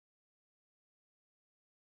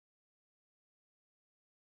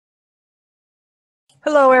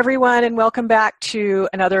Hello, everyone, and welcome back to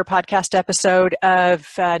another podcast episode of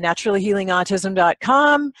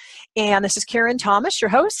naturallyhealingautism.com. And this is Karen Thomas, your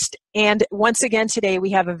host. And once again today, we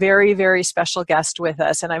have a very, very special guest with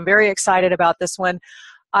us, and I'm very excited about this one.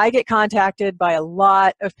 I get contacted by a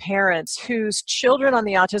lot of parents whose children on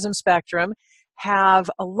the autism spectrum have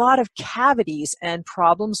a lot of cavities and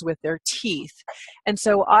problems with their teeth. And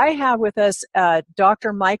so I have with us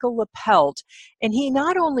Dr. Michael Leppelt, and he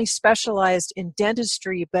not only specialized in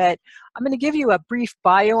dentistry, but I'm going to give you a brief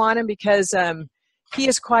bio on him because he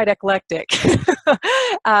is quite eclectic.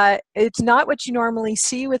 It's not what you normally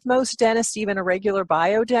see with most dentists, even a regular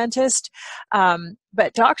biodentist.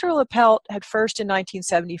 But Dr. Leppelt had first in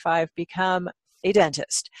 1975 become a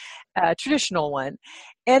dentist, a traditional one.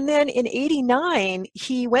 And then in 89,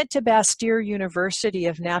 he went to Bastyr University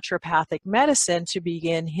of Naturopathic Medicine to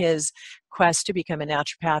begin his quest to become a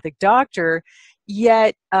naturopathic doctor,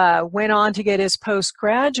 yet went on to get his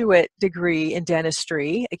postgraduate degree in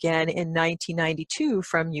dentistry, again in 1992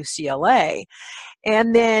 from UCLA,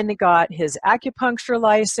 and then got his acupuncture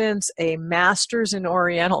license, a master's in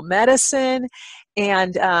Oriental medicine,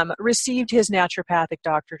 and received his naturopathic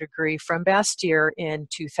doctor degree from Bastyr in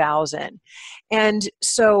 2000. And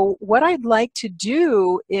so what I'd like to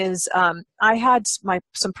do is I had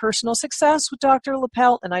some personal success with Dr.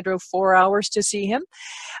 Leppelt, and I drove 4 hours to see him.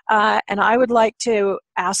 And I would like to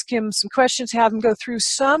ask him some questions, have him go through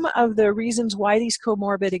some of the reasons why these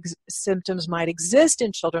comorbid symptoms might exist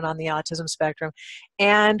in children on the autism spectrum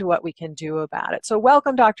and what we can do about it. So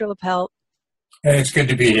welcome, Dr. Leppelt. Hey, it's good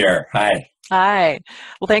to be here. Hi. Hi.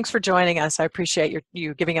 Well, thanks for joining us. I appreciate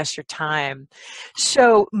you giving us your time.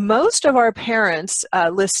 So most of our parents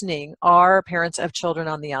listening are parents of children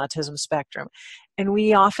on the autism spectrum. And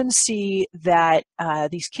we often see that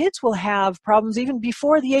these kids will have problems even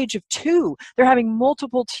before the age of 2. They're having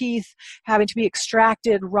multiple teeth having to be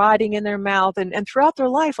extracted, rotting in their mouth, and throughout their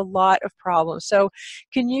life, a lot of problems. So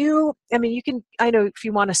I know if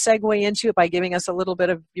you want to segue into it by giving us a little bit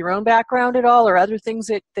of your own background at all or other things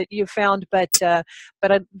that you've found, but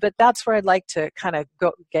that's where I'd like to kind of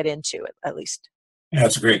get into it, at least.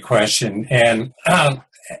 That's a great question. And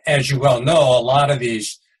as you well know, a lot of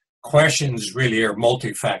these questions really are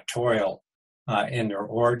multifactorial in their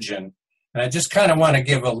origin. And I just kind of want to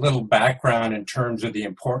give a little background in terms of the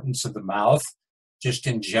importance of the mouth, just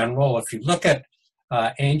in general. If you look at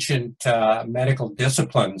ancient medical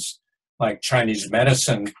disciplines like Chinese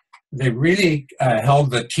medicine, they really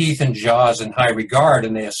held the teeth and jaws in high regard,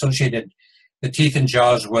 and they associated the teeth and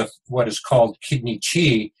jaws with what is called kidney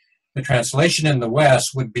qi. The translation in the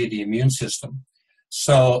West would be the immune system.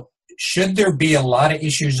 So should there be a lot of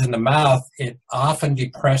issues in the mouth, it often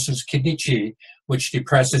depresses kidney qi, which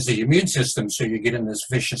depresses the immune system, so you get in this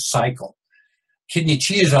vicious cycle. Kidney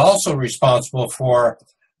qi is also responsible for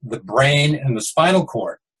the brain and the spinal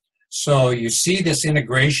cord. So you see this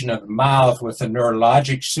integration of the mouth with the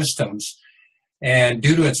neurologic systems, and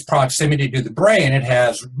due to its proximity to the brain, it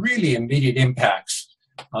has really immediate impacts.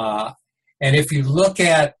 And if you look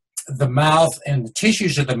at the mouth and the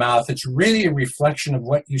tissues of the mouth, it's really a reflection of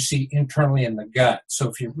what you see internally in the gut. So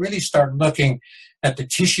if you really start looking at the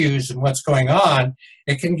tissues and what's going on,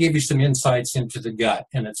 it can give you some insights into the gut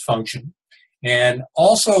and its function. And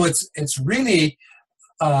also it's really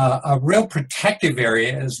a real protective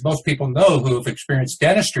area, as most people know who have experienced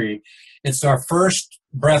dentistry. It's our first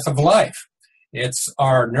breath of life. It's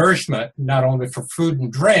our nourishment, not only for food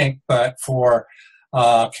and drink, but for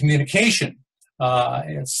communication.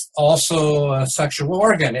 It's also a sexual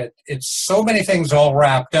organ. It's so many things all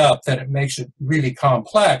wrapped up that it makes it really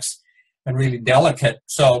complex and really delicate.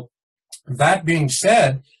 So that being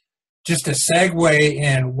said, just a segue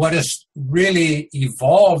in what has really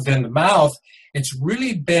evolved in the mouth, it's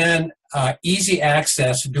really been easy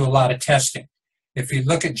access to do a lot of testing. If you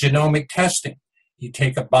look at genomic testing, you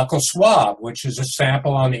take a buccal swab, which is a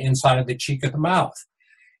sample on the inside of the cheek of the mouth.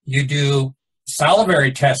 You do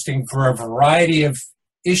salivary testing for a variety of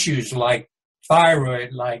issues like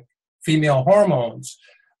thyroid, like female hormones,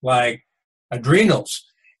 like adrenals.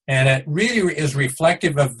 And it really is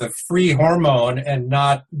reflective of the free hormone and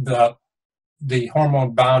not the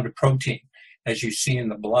hormone-bound protein, as you see in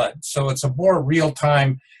the blood. So it's a more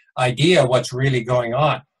real-time idea of what's really going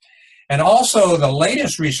on. And also, the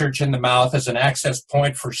latest research in the mouth is an access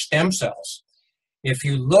point for stem cells. If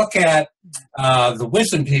you look at the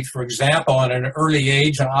wisdom teeth, for example, at an early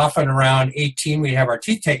age, often around 18, we have our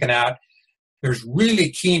teeth taken out. There's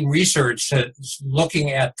really keen research that's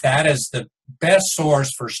looking at that as the best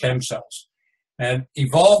source for stem cells. And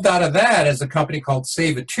evolved out of that is a company called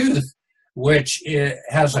Save a Tooth, which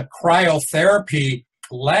has a cryotherapy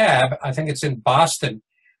lab, I think it's in Boston,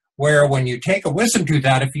 where when you take a wisdom tooth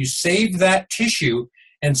out, if you save that tissue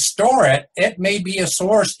and store it, it may be a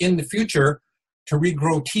source in the future to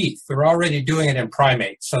regrow teeth. They're already doing it in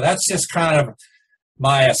primates. So that's just kind of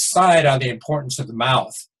my aside on the importance of the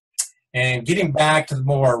mouth. And getting back to the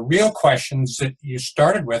more real questions that you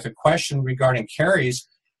started with, a question regarding caries,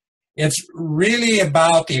 it's really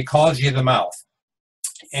about the ecology of the mouth.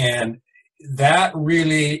 And that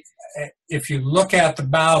really, if you look at the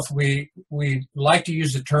mouth, we like to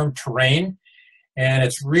use the term terrain, and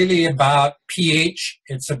it's really about pH,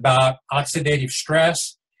 it's about oxidative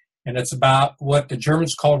stress, and it's about what the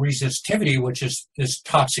Germans call resistivity, which is this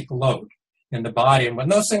toxic load in the body. And when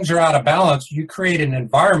those things are out of balance, you create an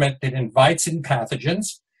environment that invites in pathogens.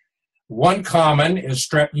 One common is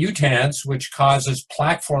strep mutans, which causes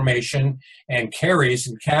plaque formation and caries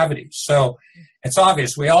in cavities. So it's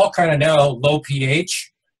obvious. We all kind of know low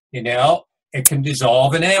pH, it can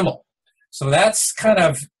dissolve enamel. So that's kind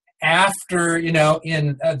of after, in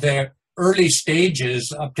the early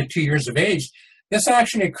stages up to 2 years of age. This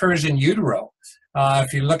actually occurs in utero.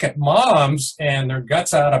 If you look at moms and their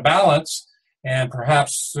gut's out of balance, and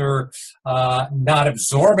perhaps they're not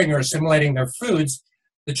absorbing or assimilating their foods,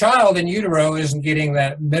 the child in utero isn't getting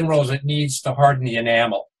the minerals it needs to harden the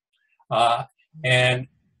enamel. And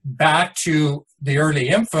back to the early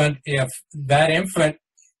infant, if that infant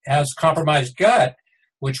has compromised gut,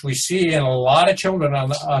 which we see in a lot of children on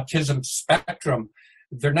the autism spectrum,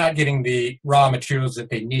 they're not getting the raw materials that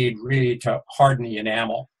they need really to harden the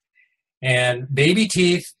enamel. And baby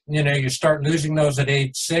teeth, you start losing those at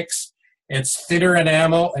age 6. It's thinner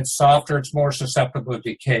enamel, it's softer, it's more susceptible to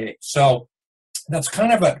decay. So that's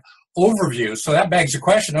kind of an overview. So that begs the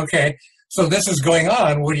question, okay, so this is going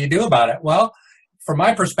on, what do you do about it? Well, from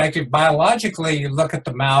my perspective, biologically, you look at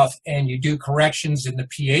the mouth and you do corrections in the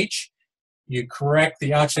pH, you correct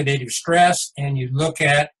the oxidative stress, and you look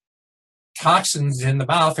at toxins in the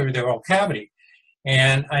mouth or the oral cavity.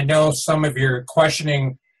 And I know some of your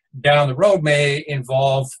questioning down the road may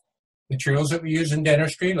involve materials that we use in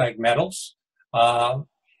dentistry, like metals.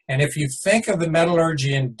 And if you think of the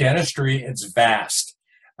metallurgy in dentistry, it's vast.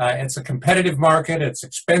 It's a competitive market. It's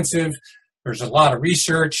expensive. There's a lot of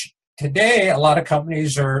research. Today, a lot of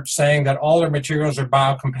companies are saying that all their materials are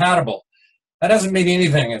biocompatible. That doesn't mean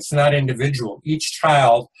anything. It's not individual. Each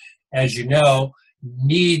child, as you know,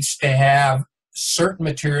 needs to have certain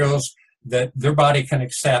materials that their body can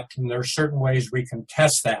accept, and there are certain ways we can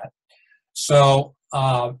test that. So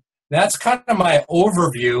that's kind of my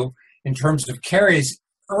overview in terms of caries.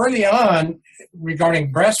 Early on,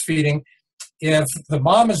 regarding breastfeeding, if the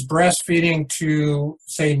mom is breastfeeding to,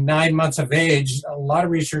 say, 9 months of age, a lot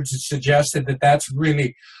of research has suggested that that's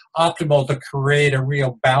really optimal to create a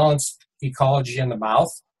real balanced ecology in the mouth.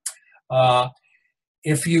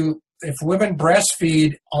 If women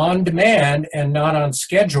breastfeed on demand and not on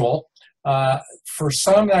schedule, for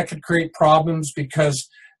some that could create problems because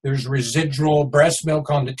there's residual breast milk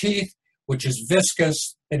on the teeth, which is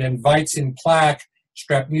viscous. It invites in plaque,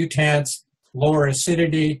 strep mutans, lower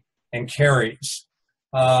acidity, and caries.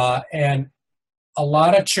 And a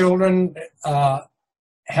lot of children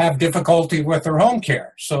have difficulty with their home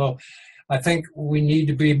care. So I think we need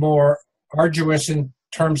to be more arduous in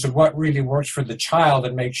terms of what really works for the child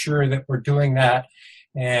and make sure that we're doing that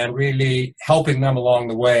and really helping them along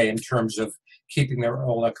the way in terms of keeping their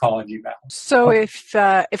oral ecology balanced. So if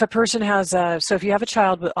a person has so if you have a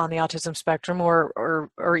child on the autism spectrum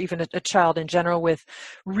or even a child in general with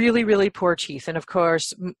really, really poor teeth, and of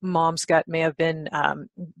course mom's gut may have been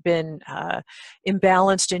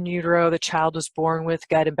imbalanced in utero, the child was born with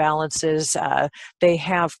gut imbalances, they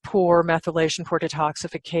have poor methylation, poor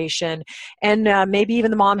detoxification, and maybe even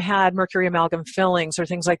the mom had mercury amalgam fillings or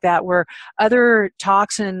things like that, where other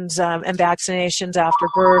toxins and vaccinations after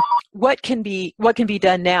birth, what can be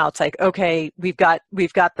done now? It's like, okay, we've got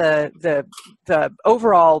the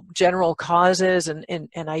overall general causes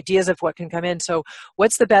and ideas of what can come in. So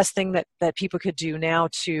what's the best thing that people could do now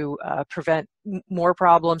to prevent more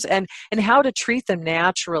problems and how to treat them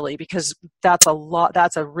naturally? Because that's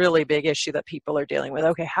a really big issue that people are dealing with.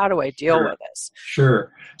 Okay, how do I deal with this?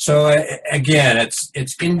 Sure. So again,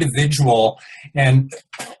 it's individual, and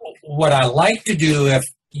what I like to do, if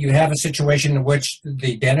you have a situation in which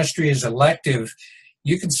the dentistry is elective,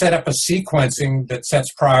 you can set up a sequencing that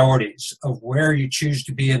sets priorities of where you choose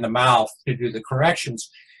to be in the mouth to do the corrections.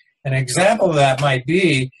 An example of that might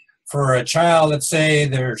be for a child, let's say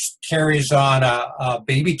there's caries on a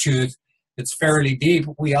baby tooth that's fairly deep.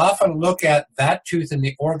 We often look at that tooth and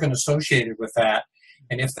the organ associated with that.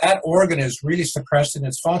 And if that organ is really suppressed in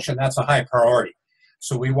its function, that's a high priority.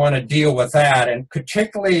 So we want to deal with that. And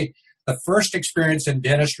particularly the first experience in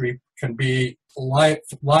dentistry can be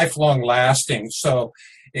lifelong lasting. So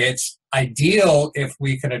it's ideal if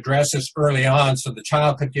we can address this early on so the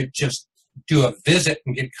child could just do a visit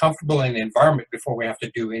and get comfortable in the environment before we have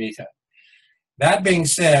to do anything. That being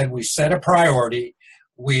said, we set a priority.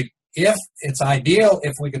 If it's ideal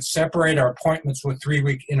if we could separate our appointments with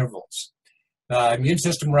 3-week intervals. The immune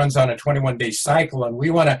system runs on a 21-day cycle, and we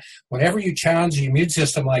want to, whenever you challenge the immune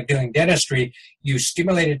system like doing dentistry, you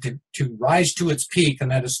stimulate it to rise to its peak,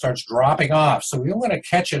 and then it starts dropping off. So we want to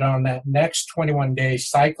catch it on that next 21-day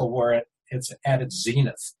cycle where it's at its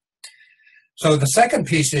zenith. So the second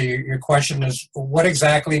piece of your question is, what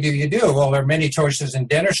exactly do you do? Well, there are many choices in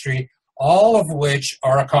dentistry, all of which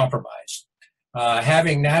are a compromise.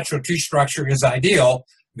 Having natural tooth structure is ideal.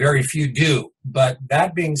 Very few do. But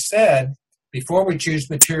that being said, before we choose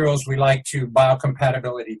materials, we like to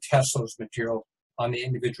biocompatibility test those materials on the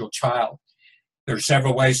individual child. There's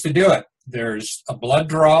several ways to do it. There's a blood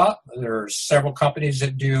draw. There's several companies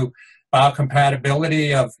that do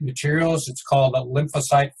biocompatibility of materials. It's called a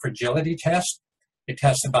lymphocyte fragility test. It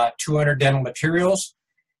tests about 200 dental materials.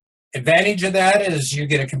 Advantage of that is you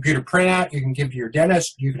get a computer printout. You can give to your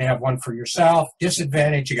dentist. You can have one for yourself.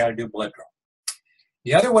 Disadvantage, you got to do a blood draw.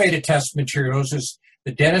 The other way to test materials is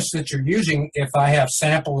the dentist that you're using. If I have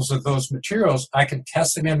samples of those materials, I can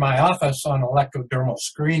test them in my office on an electrodermal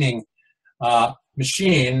screening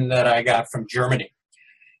machine that I got from Germany.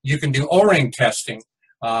 You can do O-ring testing.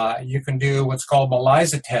 You can do what's called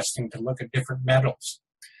ELISA testing to look at different metals.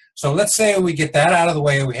 So let's say we get that out of the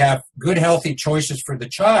way, we have good, healthy choices for the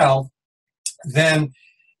child, then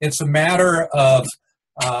it's a matter of,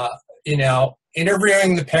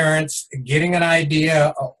 interviewing the parents, getting an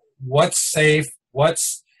idea of what's safe,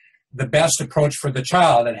 what's the best approach for the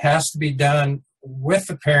child. It has to be done with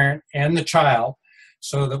the parent and the child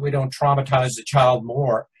so that we don't traumatize the child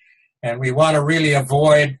more. And we want to really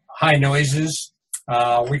avoid high noises.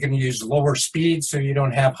 We can use lower speeds so you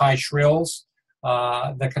don't have high shrills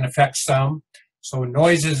that can affect some. So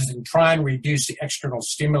noises, and try and reduce the external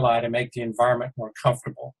stimuli to make the environment more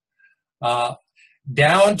comfortable.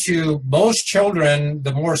 Down to most children,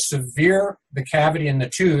 the more severe the cavity in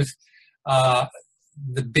the tooth,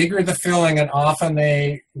 the bigger the filling, and often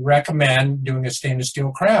they recommend doing a stainless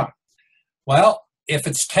steel crown. Well, if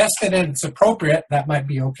it's tested and it's appropriate, that might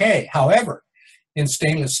be okay. However, in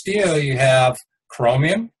stainless steel, you have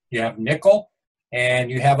chromium, you have nickel, and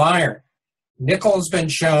you have iron. Nickel has been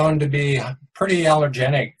shown to be pretty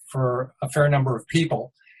allergenic for a fair number of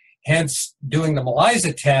people. Hence, doing the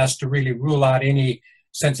ELISA test to really rule out any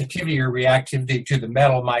sensitivity or reactivity to the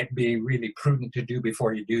metal might be really prudent to do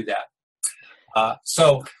before you do that.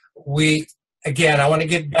 Again, I want to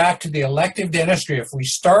get back to the elective dentistry. If we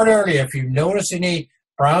start early, if you notice any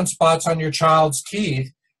brown spots on your child's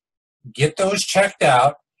teeth, get those checked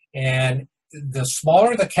out. And the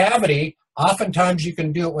smaller the cavity, oftentimes you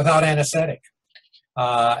can do it without anesthetic.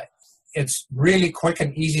 It's really quick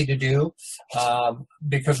and easy to do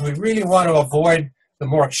because we really want to avoid the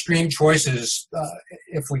more extreme choices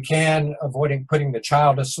if we can, avoiding putting the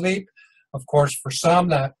child to sleep. Of course, for some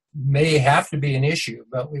that may have to be an issue,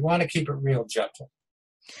 but we want to keep it real gentle.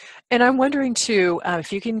 And I'm wondering too,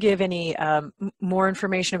 if you can give any more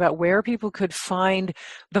information about where people could find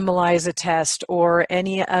the ELISA test or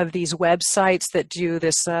any of these websites that do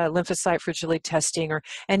this lymphocyte fragility testing or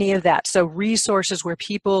any of that. So resources where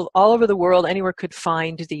people all over the world, anywhere could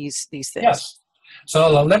find these things. Yes.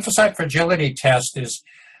 So the lymphocyte fragility test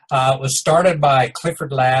was started by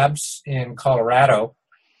Clifford Labs in Colorado,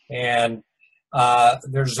 and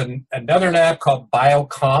there's another lab called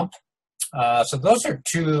BioComp. So those are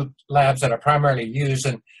two labs that are primarily used,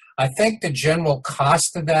 and I think the general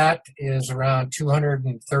cost of that is around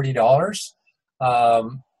 $230.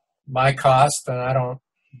 My cost, and I don't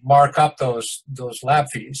mark up those lab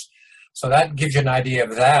fees. So that gives you an idea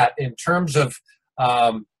of that. In terms of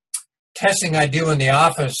testing I do in the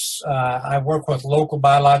office, I work with local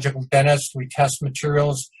biological dentists. We test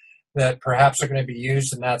materials that perhaps are going to be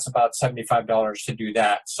used, and that's about $75 to do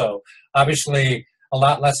that. So obviously a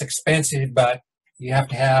lot less expensive, but you have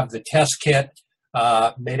to have the test kit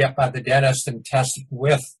made up by the dentist and tested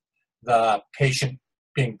with the patient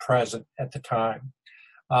being present at the time.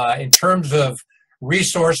 In terms of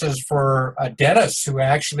resources for dentists who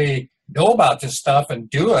actually know about this stuff and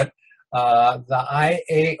do it, the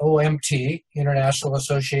IAOMT, International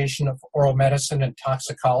Association of Oral Medicine and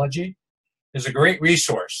Toxicology, is a great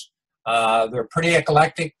resource. They're pretty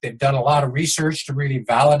eclectic. They've done a lot of research to really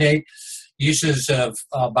validate uses of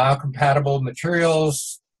biocompatible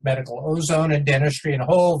materials, medical ozone in dentistry, and a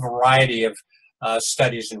whole variety of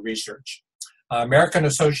studies and research. American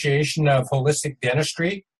Association of Holistic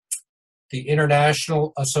Dentistry, the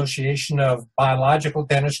International Association of Biological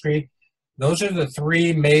Dentistry. Those are the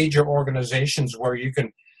three major organizations where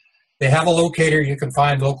they have a locator, you can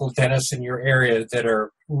find local dentists in your area that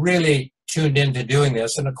are really tuned into doing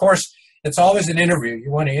this. And of course, it's always an interview.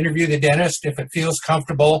 You want to interview the dentist. If it feels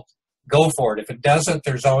comfortable, go for it. If it doesn't,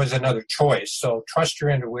 there's always another choice. So trust your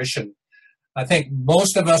intuition. I think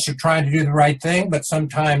most of us are trying to do the right thing, but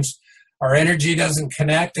sometimes our energy doesn't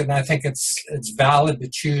connect, and I think it's valid to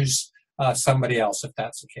choose somebody else if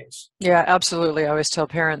that's the case. Yeah, absolutely. I always tell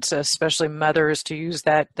parents, especially mothers, to use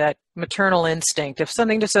that maternal instinct. If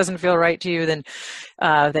something just doesn't feel right to you, then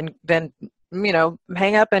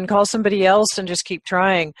hang up and call somebody else and just keep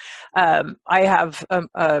trying. I have a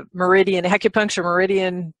acupuncture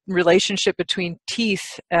meridian relationship between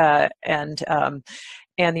teeth and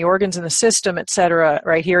the organs in the system, et cetera,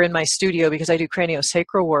 right here in my studio, because I do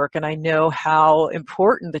craniosacral work and I know how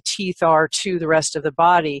important the teeth are to the rest of the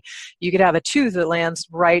body. You could have a tooth that lands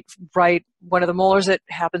right one of the molars that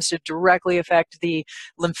happens to directly affect the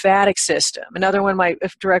lymphatic system. Another one might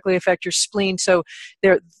directly affect your spleen. So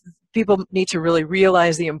people need to really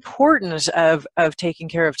realize the importance of taking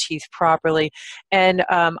care of teeth properly. And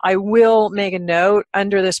I will make a note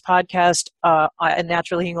under this podcast at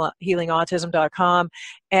naturalhealingautism.com.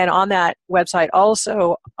 And on that website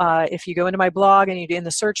also, if you go into my blog and in the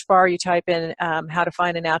search bar, you type in how to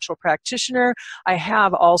find a natural practitioner, I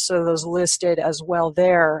have also those listed as well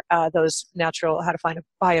there, how to find a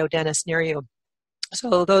biodentist near you.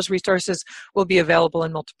 So those resources will be available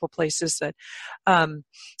in multiple places.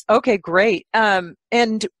 Okay, great. And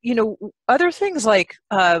other things like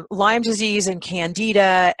Lyme disease and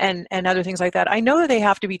Candida and other things like that, I know that they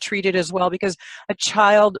have to be treated as well, because a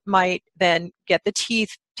child might then get the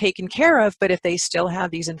teeth taken care of, but if they still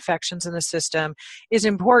have these infections in the system, it's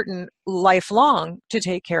important lifelong to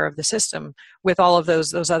take care of the system with all of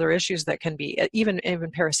those other issues that can be even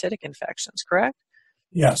parasitic infections, correct?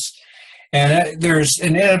 Yes. And there's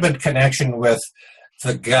an intimate connection with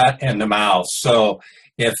the gut and the mouth. So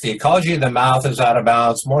if the ecology of the mouth is out of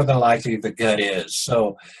balance, more than likely the gut is.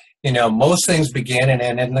 So, most things begin and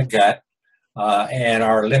end in the gut and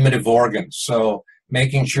our limited organs. So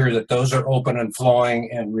making sure that those are open and flowing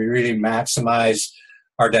and we really maximize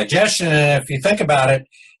our digestion. And if you think about it,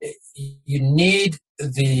 you need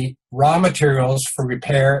the raw materials for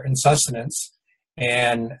repair and sustenance.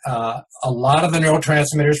 And a lot of the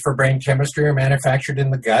neurotransmitters for brain chemistry are manufactured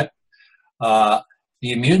in the gut.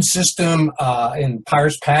 The immune system in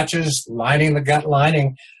Peyer's patches lining the gut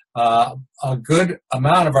lining, a good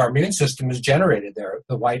amount of our immune system is generated there,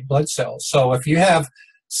 the white blood cells. So if you have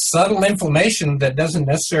subtle inflammation that doesn't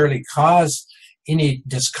necessarily cause any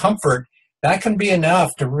discomfort, that can be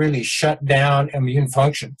enough to really shut down immune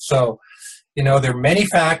function. So, there are many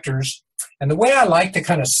factors. And the way I like to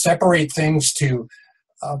kind of separate things to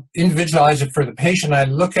individualize it for the patient, I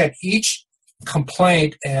look at each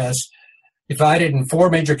complaint as divided in four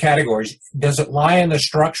major categories. Does it lie in the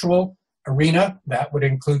structural arena? That would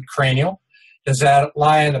include cranial. Does that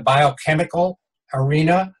lie in the biochemical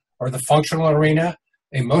arena or the functional arena?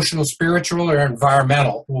 Emotional, spiritual, or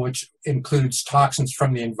environmental, which includes toxins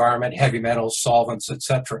from the environment, heavy metals, solvents,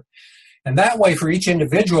 etc. And that way, for each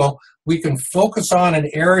individual, we can focus on an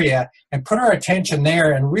area and put our attention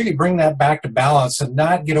there and really bring that back to balance and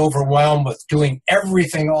not get overwhelmed with doing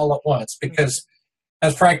everything all at once. Because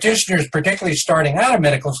as practitioners, particularly starting out of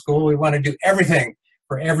medical school, we want to do everything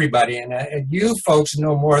for everybody. And you folks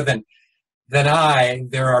know more than I.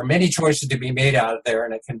 There are many choices to be made out of there,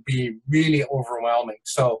 and it can be really overwhelming.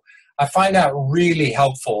 So I find that really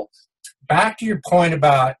helpful. Back to your point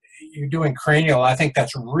about you're doing cranial, I think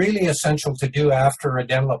that's really essential to do after a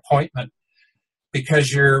dental appointment,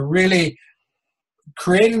 because you're really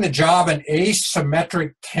creating the job in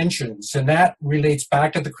asymmetric tensions, and that relates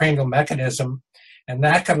back to the cranial mechanism, and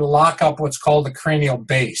that can lock up what's called the cranial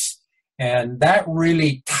base. And that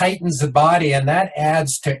really tightens the body, and that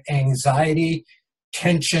adds to anxiety,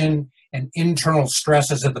 tension, and internal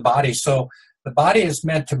stresses of the body. So the body is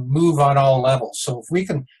meant to move on all levels. So if we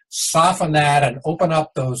can soften that and open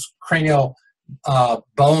up those cranial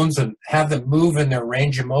bones and have them move in their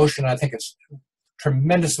range of motion, I think it's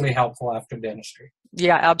tremendously helpful after dentistry.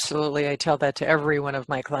 Yeah, absolutely. I tell that to every one of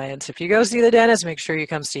my clients. If you go see the dentist, make sure you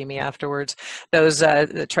come see me afterwards. Those,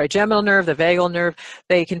 the trigeminal nerve, the vagal nerve,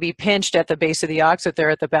 they can be pinched at the base of the occiput there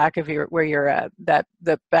at the back of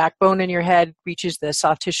the backbone in your head reaches the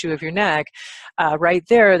soft tissue of your neck. Right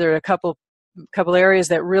there are a couple couple areas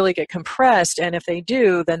that really get compressed, and if they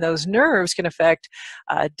do, then those nerves can affect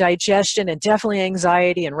digestion and definitely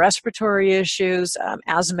anxiety and respiratory issues.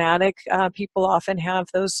 Asthmatic people often have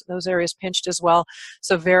those areas pinched as well,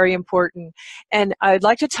 so very important. And I'd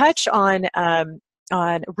like to touch on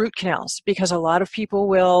root canals, because a lot of people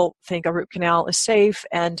will think a root canal is safe,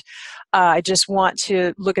 and I just want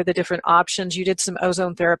to look at the different options. You did some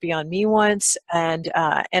ozone therapy on me once, and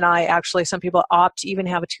I actually, some people opt to even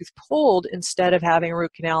have a tooth pulled instead of having a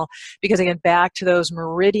root canal, because again, back to those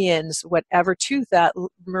meridians, whatever tooth that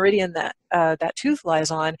meridian that tooth lies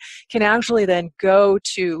on can actually then go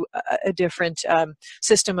to a different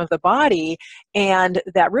system of the body, and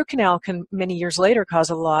that root canal can many years later cause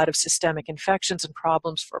a lot of systemic infections and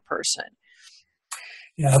problems for a person.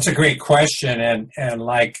 Yeah, that's a great question, and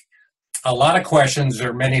like a lot of questions,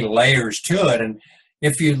 there are many layers to it. And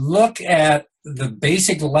if you look at the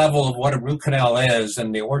basic level of what a root canal is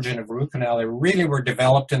and the origin of root canal, they really were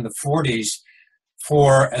developed in the 40s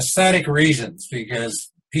for aesthetic reasons,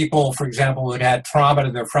 because people, for example, who had trauma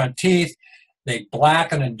to their front teeth, they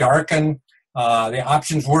blacken and darken. The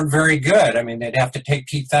options weren't very good. I mean, they'd have to take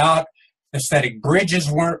teeth out. Aesthetic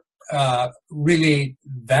bridges weren't really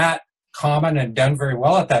that common and done very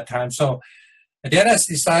well at that time. So the dentist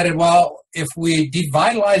decided, well, if we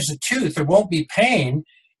devitalize the tooth, there won't be pain,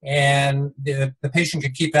 and the patient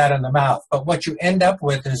could keep that in the mouth. But what you end up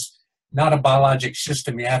with is not a biologic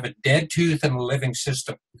system. You have a dead tooth and a living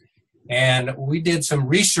system. And we did some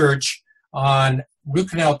research on root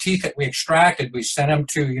canal teeth that we extracted. We sent them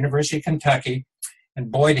to University of Kentucky,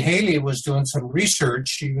 and Boyd Haley was doing some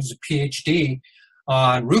research. He was a PhD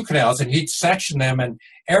on root canals, and he'd section them, and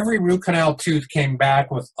every root canal tooth came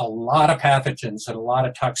back with a lot of pathogens and a lot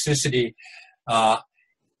of toxicity.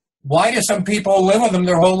 Why do some people live with them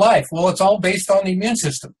their whole life? Well, it's all based on the immune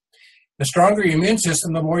system. The stronger your immune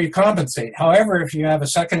system, the more you compensate. However, if you have a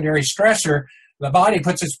secondary stressor, the body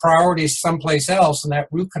puts its priorities someplace else, and that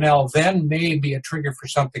root canal then may be a trigger for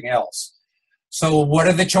something else. So what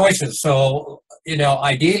are the choices? So,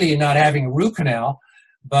 ideally not having a root canal,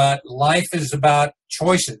 but life is about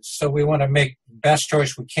choices. So we want to make the best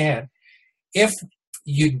choice we can. If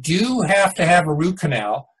you do have to have a root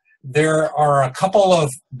canal, there are a couple of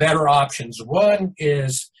better options. One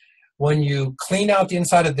is when you clean out the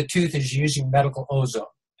inside of the tooth is using medical ozone.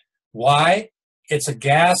 Why? It's a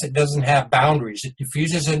gas. It doesn't have boundaries. It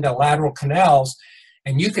diffuses into lateral canals,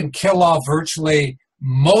 and you can kill off virtually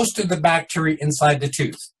most of the bacteria inside the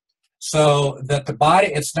tooth, so that the body,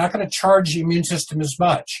 it's not going to charge the immune system as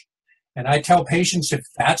much. And I tell patients, if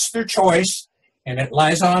that's their choice and it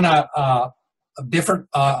lies on a different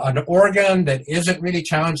an organ that isn't really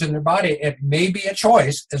challenged in their body, it may be a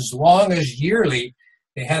choice, as long as yearly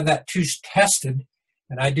they have that tooth tested,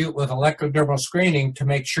 and I do it with electrodermal screening to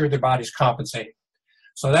make sure their body's compensating.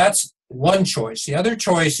 So that's one choice. The other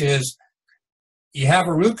choice is you have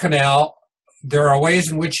a root canal. There are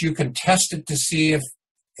ways in which you can test it to see if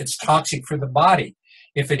it's toxic for the body.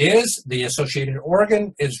 If it is, the associated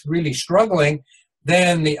organ is really struggling,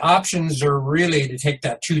 then the options are really to take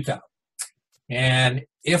that tooth out. And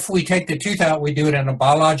if we take the tooth out, we do it in a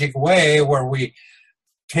biologic way where we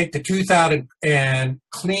take the tooth out and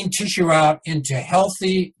clean tissue out into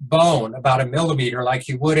healthy bone, about 1 millimeter, like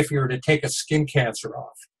you would if you were to take a skin cancer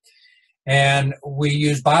off. And we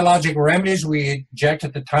use biological remedies. We inject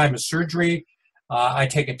at the time of surgery. I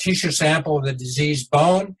take a tissue sample of the diseased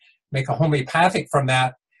bone, make a homeopathic from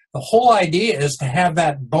that. The whole idea is to have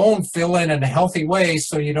that bone fill in a healthy way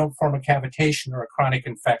so you don't form a cavitation or a chronic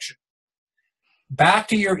infection. Back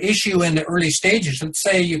to your issue in the early stages. Let's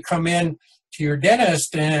say you come in to your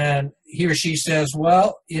dentist and he or she says,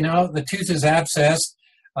 well, the tooth is abscessed.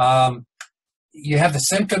 You have the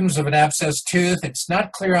symptoms of an abscessed tooth. It's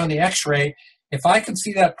not clear on the x-ray. If I can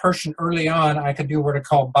see that person early on, I could do what are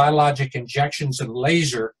called biologic injections and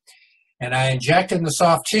laser. And I inject in the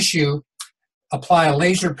soft tissue, apply a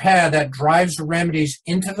laser pad that drives the remedies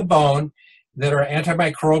into the bone that are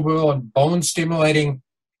antimicrobial and bone-stimulating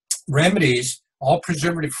remedies, all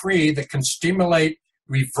preservative-free, that can stimulate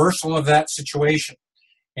reversal of that situation.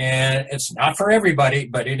 And it's not for everybody,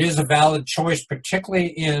 but it is a valid choice, particularly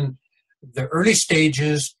in the early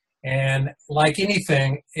stages. And like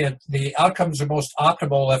anything, the outcomes are most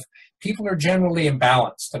optimal if people are generally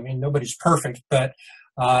imbalanced. I mean, nobody's perfect, but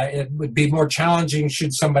it would be more challenging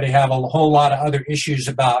should somebody have a whole lot of other issues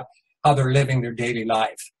about how they're living their daily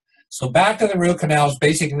life. So back to the root canals,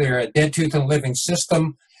 basically they're a dead tooth and living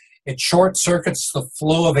system. It short circuits the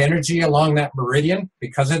flow of energy along that meridian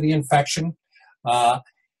because of the infection.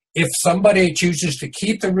 If somebody chooses to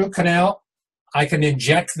keep the root canal, I can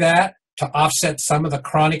inject that to offset some of the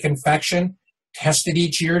chronic infection. tested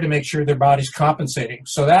each year to make sure their body's compensating.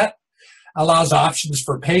 So that allows options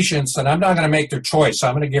for patients, and I'm not going to make their choice.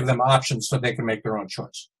 I'm going to give them options so they can make their own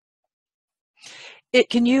choice.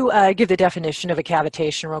 Can you give the definition of a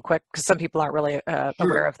cavitation real quick? Because some people aren't really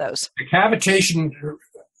aware of those. The cavitation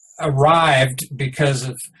arrived because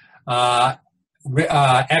of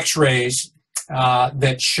x-rays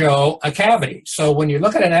that show a cavity. So when you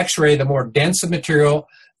look at an x-ray, the more dense the material,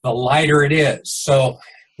 the lighter it is. So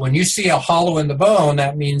when you see a hollow in the bone,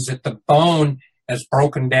 that means that the bone has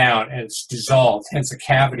broken down and it's dissolved, hence a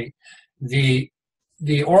cavity. The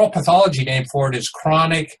oral pathology name for it is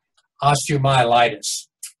chronic osteomyelitis,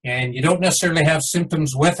 and you don't necessarily have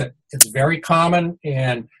symptoms with it. It's very common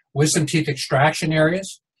in wisdom teeth extraction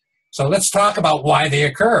areas. So let's talk about why they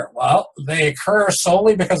occur. Well, they occur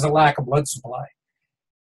solely because of lack of blood supply.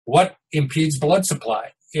 What impedes blood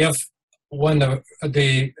supply? We'll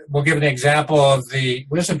give an example of the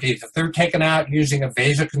wisdom teeth. If they're taken out using a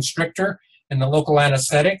vasoconstrictor and the local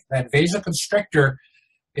anesthetic, that vasoconstrictor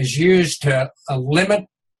is used to limit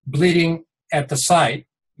bleeding at the site,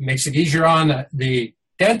 makes it easier on the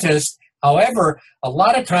dentist. However, a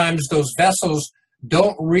lot of times those vessels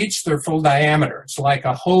don't reach their full diameter. It's like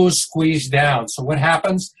a hose squeezed down. So what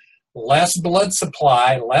happens? Less blood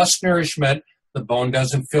supply, less nourishment, the bone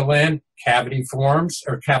doesn't fill in, cavity forms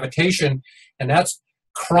or cavitation, and that's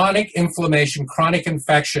chronic inflammation, chronic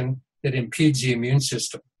infection that impedes the immune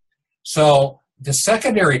system. So the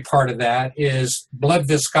secondary part of that is blood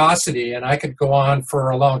viscosity, and I could go on for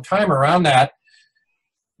a long time around that.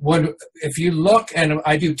 If you look, and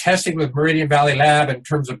I do testing with Meridian Valley Lab in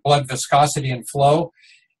terms of blood viscosity and flow,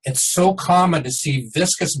 it's so common to see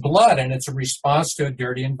viscous blood, and it's a response to a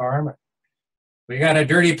dirty environment. We got a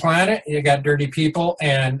dirty planet, you got dirty people,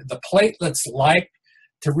 and the platelets like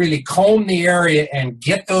to really comb the area and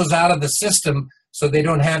get those out of the system so they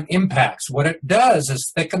don't have impacts. What it does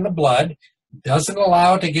is thicken the blood, doesn't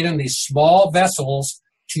allow it to get in these small vessels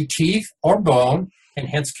to teeth or bone, and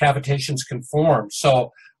hence cavitations can form.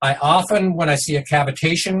 So I often, when I see a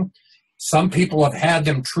cavitation, some people have had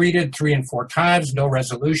them treated 3 and 4 times, no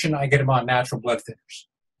resolution. I get them on natural blood thinners.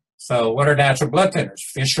 So what are natural blood thinners?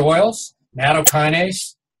 Fish oils,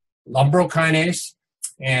 nattokinase, lumbrokinase,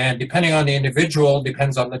 and depending on the individual,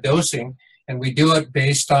 depends on the dosing. And we do it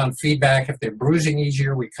based on feedback. If they're bruising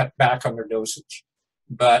easier, we cut back on their dosage.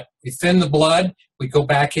 But we thin the blood, we go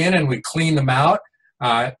back in and we clean them out.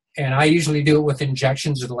 And I usually do it with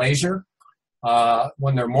injections and laser.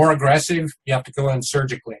 When they're more aggressive, you have to go in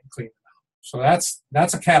surgically and clean them out. So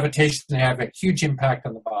that's a cavitation. They have a huge impact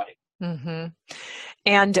on the body. Mm-hmm.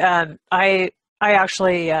 And I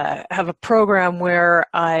actually have a program where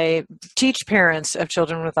I teach parents of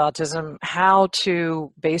children with autism how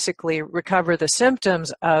to basically recover the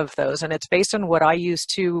symptoms of those. And it's based on what I used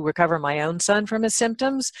to recover my own son from his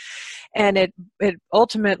symptoms. And it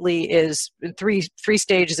ultimately is three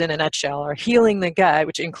stages in a nutshell: are healing the gut,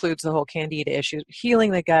 which includes the whole candida issue,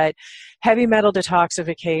 healing the gut, heavy metal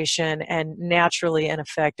detoxification, and naturally and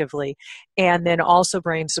effectively, and then also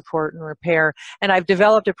brain support and repair. And I've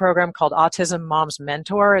developed a program called Autism Moms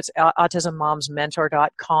Mentor. It's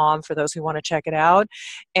autismmommsmentor.com for those who want to check it out.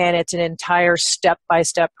 And it's an entire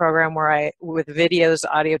step-by-step program where with videos,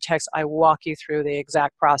 audio, text, I walk you through the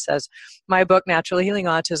exact process. My book, Naturally Healing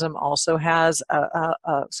Autism, also has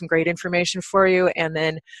some great information for you. And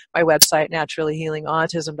then my website,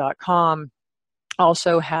 naturallyhealingautism.com,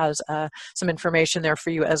 also has some information there for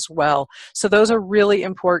you as well. So those are really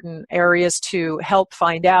important areas to help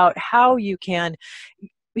find out how you can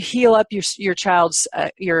heal up your child's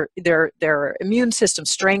their immune system,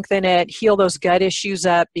 strengthen it, heal those gut issues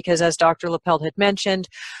up, because as Dr. Lippelt had mentioned,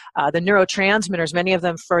 the neurotransmitters, many of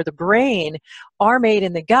them for the brain, are made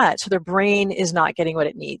in the gut, so their brain is not getting what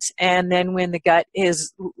it needs. And then when the gut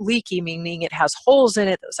is leaky, meaning it has holes in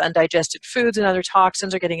it, those undigested foods and other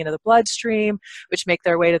toxins are getting into the bloodstream, which make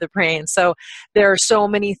their way to the brain. So there are so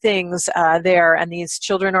many things there, and these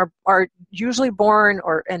children are usually born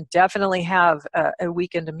and definitely have a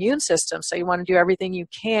weakened immune system. So you want to do everything you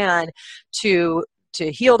can to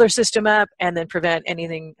heal their system up and then prevent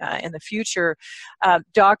anything in the future.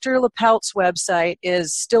 Dr. Lippelt's website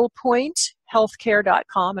is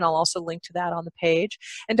stillpointhealthcare.com, and I'll also link to that on the page.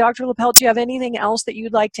 And Dr. Lippelt, do you have anything else that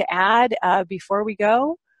you'd like to add before we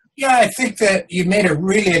go? Yeah, I think that you made a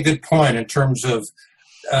really good point in terms of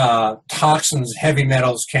toxins, heavy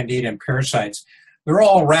metals, candida, and parasites. They're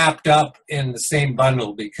all wrapped up in the same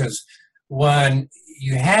bundle, because when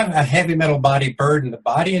you have a heavy metal body burden, the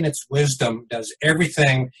body in its wisdom does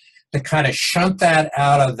everything to kind of shunt that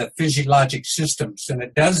out of the physiologic systems. And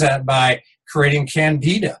it does that by creating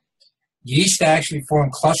candida. yeast actually form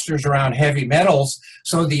clusters around heavy metals,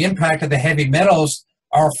 so the impact of the heavy metals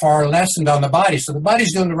are far lessened on the body. So the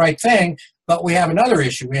body's doing the right thing, but we have another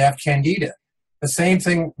issue. We have candida. The same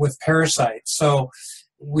thing with parasites. So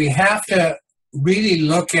we have to really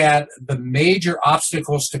look at the major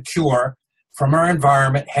obstacles to cure from our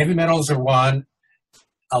environment. Heavy metals are one.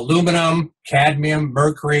 Aluminum, cadmium,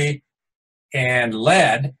 mercury, and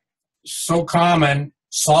lead, so common,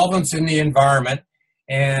 solvents in the environment,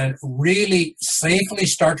 and really safely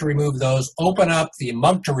start to remove those, open up the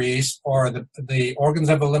emunctories or the organs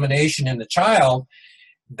of elimination in the child.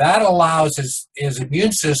 That allows his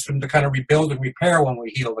immune system to kind of rebuild and repair when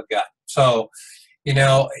we heal the gut. So,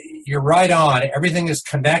 you're right on. Everything is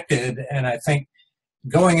connected, and I think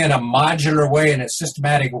going in a modular way, in a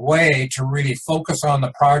systematic way, to really focus on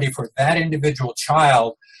the priority for that individual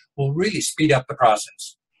child will really speed up the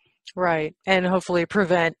process. Right. And hopefully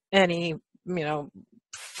prevent any,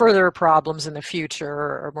 further problems in the future,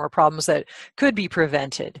 or more problems that could be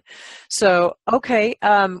prevented. So, okay.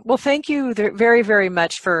 Well, thank you very, very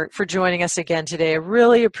much for joining us again today. I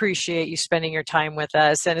really appreciate you spending your time with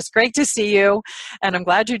us, and it's great to see you, and I'm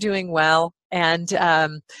glad you're doing well. And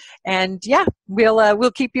yeah,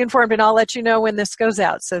 we'll keep you informed, and I'll let you know when this goes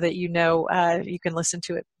out so that you can listen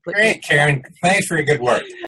to it. Great, Karen. Thanks for your good work.